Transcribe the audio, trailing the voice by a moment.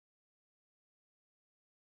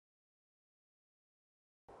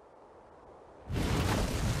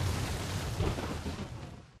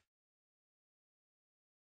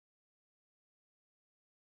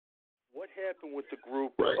what happened with the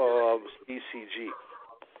group of CCG?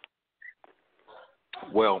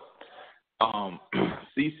 Well,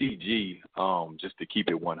 CCG, just to keep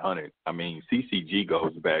it 100, I mean, CCG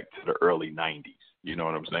goes back to the early 90s. You know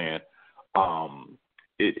what I'm saying?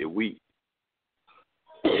 We,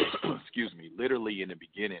 excuse me, literally in the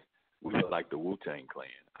beginning, we were like the Wu-Tang Clan.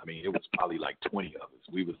 I mean, it was probably like 20 of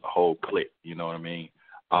us. We was the whole clique. You know what I mean?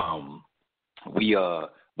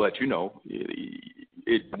 But you know,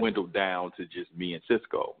 it dwindled down to just me and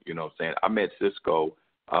Sisko. You know what I'm saying? I met Sisko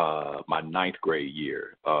my ninth grade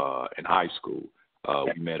year in high school.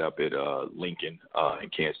 We met up at Lincoln in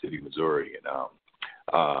Kansas City, Missouri,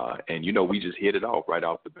 and you know, we just hit it off right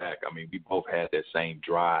off the back. I mean, we both had that same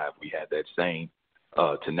drive. We had that same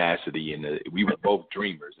tenacity, and we were both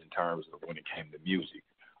dreamers in terms of when it came to music.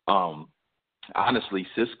 Honestly,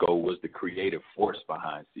 Sisko was the creative force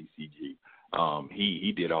behind CCG.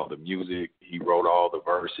 He did all the music. He wrote all the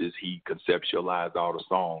verses. He conceptualized all the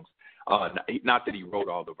songs. Not that he wrote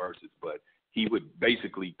all the verses, but he would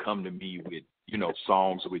basically come to me with, you know,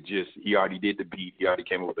 songs with just, he already did the beat. He already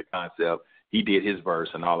came up with the concept. He did his verse,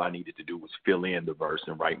 and all I needed to do was fill in the verse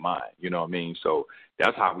and write mine. You know what I mean? So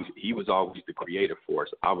that's how he was always the creative force.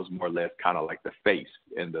 I was more or less kind of like the face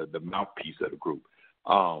and the mouthpiece of the group.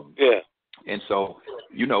 And so,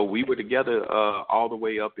 you know, we were together all the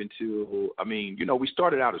way up until, I mean, you know, we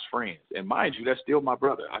started out as friends. And mind you, that's still my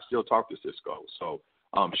brother. I still talk to Sisko. So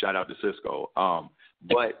shout out to Sisko.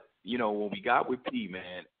 But, you know, when we got with P,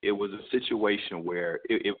 man, it was a situation where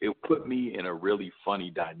it put me in a really funny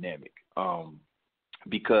dynamic.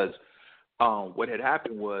 Because what had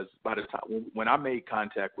happened was, by the time when I made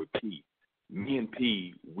contact with P, me and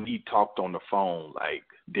P, we talked on the phone like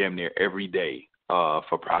damn near every day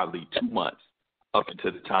for probably 2 months up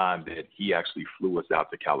until the time that he actually flew us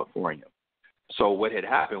out to California. So what had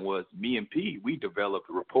happened was me and P, we developed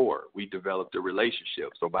a rapport. We developed a relationship.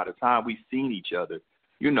 So by the time we seen each other,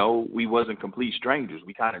 you know, we wasn't complete strangers.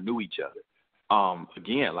 We kind of knew each other.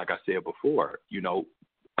 Again, like I said before, you know,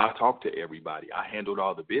 I talked to everybody. I handled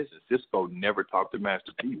all the business. Sisko never talked to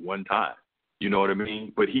Master P one time. You know what I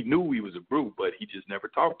mean? But he knew we was a group, but he just never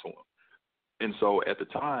talked to him. And so at the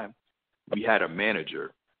time, we had a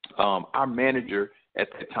manager. Our manager at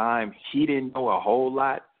the time, he didn't know a whole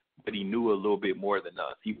lot, but he knew a little bit more than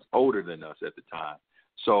us. He was older than us at the time.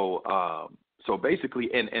 So so basically,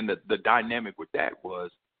 and the dynamic with that was,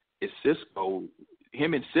 Sisko,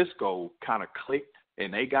 him and Sisko kind of clicked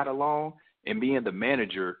and they got along, and me and the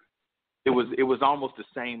manager, it was almost the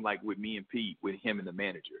same like with me and Pete, with him and the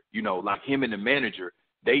manager. You know, like him and the manager,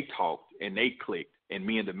 they talked and they clicked, and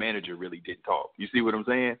me and the manager really didn't talk. You see what I'm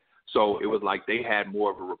saying? So it was like they had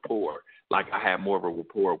more of a rapport, like I had more of a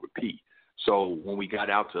rapport with Pete. So when we got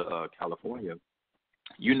out to California,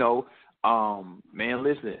 you know, man,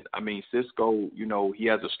 listen, I mean, Sisko, you know, he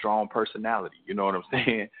has a strong personality, you know what I'm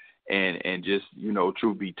saying? And just, you know,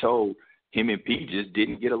 truth be told, him and Pete just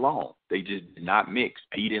didn't get along. They just did not mix.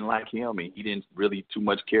 Pete didn't like him, and he didn't really too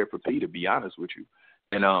much care for Pete, to be honest with you.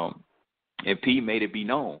 And Pete made it be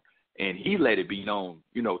known. And he let it be known,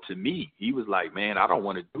 you know, to me. He was like, man, I don't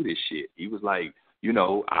want to do this shit. He was like, you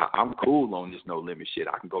know, I'm cool on this no limit shit.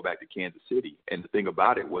 I can go back to Kansas City. And the thing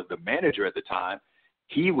about it was, the manager at the time,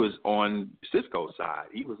 he was on Sisko's side.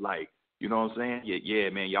 He was like, you know what I'm saying? Yeah,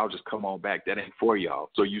 man, y'all just come on back. That ain't for y'all.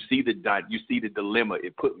 So you see the dilemma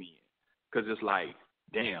it put me in. Because it's like,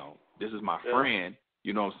 damn, this is my friend,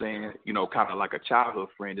 you know what I'm saying? You know, kind of like a childhood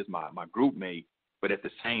friend. This is my group mate. But at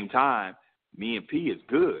the same time, me and P is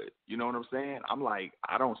good. You know what I'm saying? I'm like,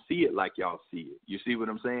 I don't see it like y'all see it. You see what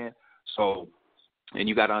I'm saying? So, and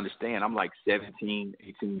you got to understand, I'm like 17,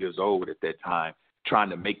 18 years old at that time, trying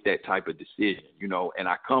to make that type of decision, you know, and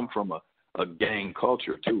I come from a gang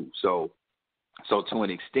culture too. So to an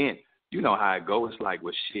extent, you know how it goes. It's like,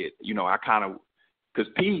 well, shit, you know, I kind of,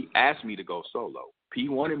 because P asked me to go solo. P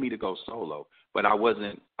wanted me to go solo, but I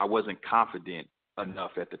wasn't confident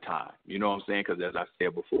enough at the time. You know what I'm saying? Because as I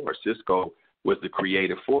said before, Sisko was the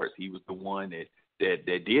creative force. He was the one that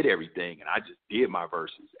did everything, and I just did my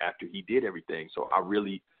verses after he did everything. So I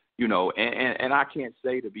really, you know, and I can't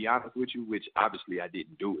say, to be honest with you, which obviously I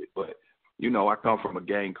didn't do it, but, you know, I come from a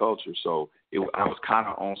gang culture, so I was kind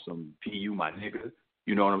of on some PU, my nigga,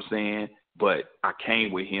 you know what I'm saying? But I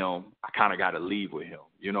came with him. I kind of got to leave with him.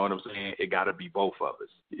 You know what I'm saying? It got to be both of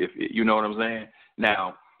us. You know what I'm saying?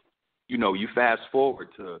 Now, you know, you fast forward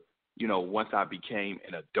to, you know, once I became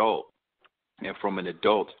an adult, and from an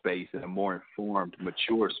adult space and a more informed,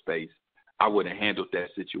 mature space, I would have handled that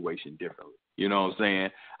situation differently. You know what I'm saying?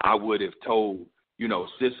 I would have told, you know,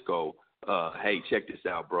 Sisko, hey, check this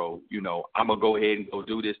out, bro. You know, I'm going to go ahead and go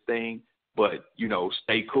do this thing, but, you know,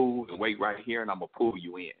 stay cool and wait right here, and I'm going to pull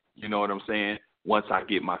you in. You know what I'm saying? Once I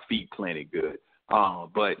get my feet planted good.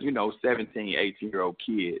 But, you know, 17, 18-year-old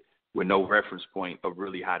kid with no reference point of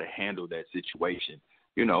really how to handle that situation.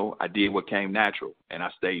 You know, I did what came natural, and I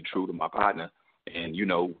stayed true to my partner, and, you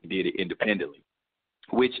know, did it independently,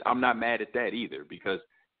 which I'm not mad at that either, because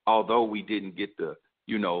although we didn't get the,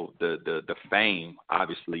 you know, the fame,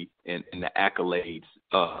 obviously, and the accolades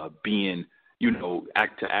being, you know,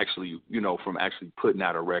 from actually putting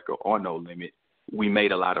out a record on No Limit, we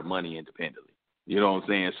made a lot of money independently. You know what I'm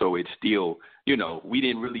saying? So it's still, you know, we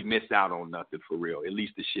didn't really miss out on nothing for real, at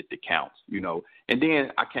least the shit that counts, you know. And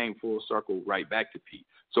then I came full circle right back to P.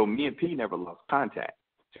 So me and P never lost contact.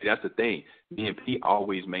 See, that's the thing. Me and P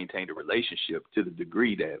always maintained a relationship to the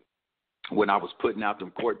degree that when I was putting out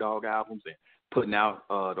them Court Dog albums and putting out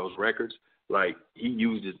those records, like, he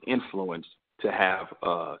used his influence to have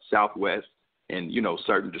Southwest and, you know,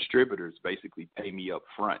 certain distributors basically pay me up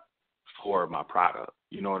front for my product.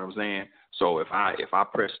 You know what I'm saying? So if I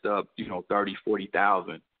pressed up, you know, 30,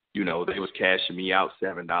 40,000, you know, they was cashing me out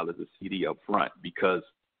 $7 a CD up front because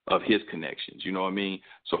of his connections. You know what I mean?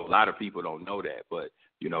 So a lot of people don't know that, but,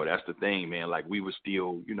 you know, that's the thing, man. Like, we were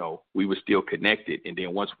still, you know, connected. And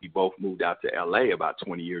then once we both moved out to LA about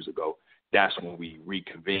 20 years ago, that's when we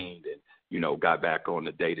reconvened and, you know, got back on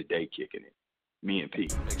the day-to-day kicking it. Me and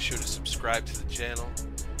Pete. Make sure to subscribe to the channel,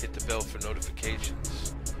 hit the bell for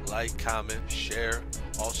notifications, like, comment, share.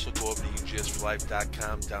 Also go over to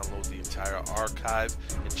UGSforlife.com, download the entire archive,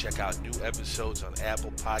 and check out new episodes on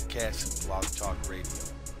Apple Podcasts and Blog Talk Radio.